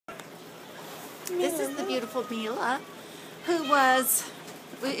This is the beautiful Mila, who was,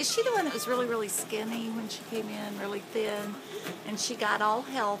 is she the one that was really, really skinny when she came in, really thin, and she got all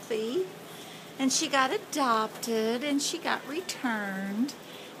healthy, and she got adopted, and she got returned,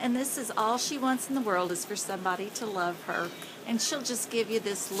 and this is all she wants in the world is for somebody to love her, and she'll just give you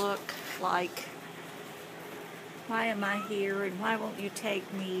this look like, why am I here, and why won't you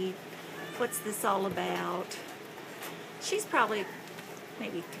take me? What's this all about? She's probably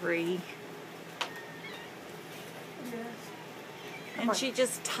maybe 3. Yes. And she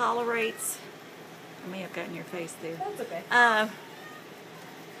just tolerates, I may have gotten your face there. That's okay.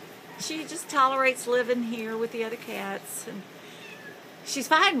 She just tolerates living here with the other cats. And she's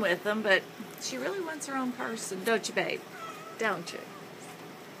fine with them, but she really wants her own person. Don't you, babe? Don't you?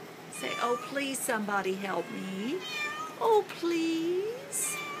 Say, oh, please, somebody help me. Oh,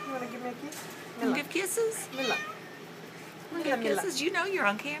 please. You want to give me a kiss? You want to give kisses? Mila. Want to give kisses? You know you're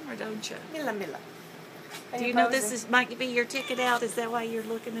on camera, don't you? Mila. Do you know this might be your ticket out? Is that why you're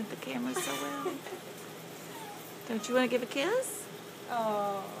looking at the camera so well? Don't you want to give a kiss?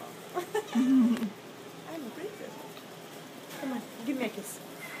 Oh. I'm a princess. Come on, give me a kiss.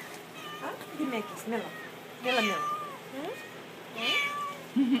 Huh? Give me a kiss, Mila. Mila.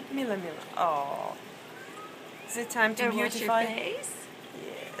 Hmm? Mila. Oh. Is it time to beautify? Wash your face?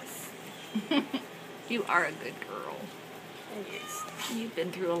 Yes. You are a good girl. Yes. You've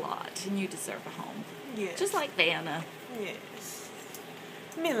been through a lot, and you deserve a home. Yes. Just like Vanna. Yes.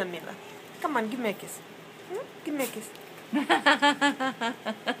 Mila. Come on, give me a kiss. Hmm? Give me a kiss.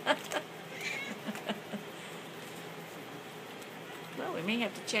 Well, we may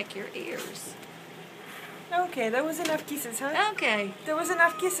have to check your ears. Okay, that was enough kisses, huh? Okay. There was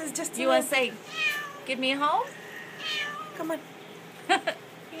enough kisses just to... You want to say, give me a home? Come on.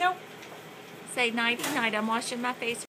 No. Say nighty night. I'm washing my face.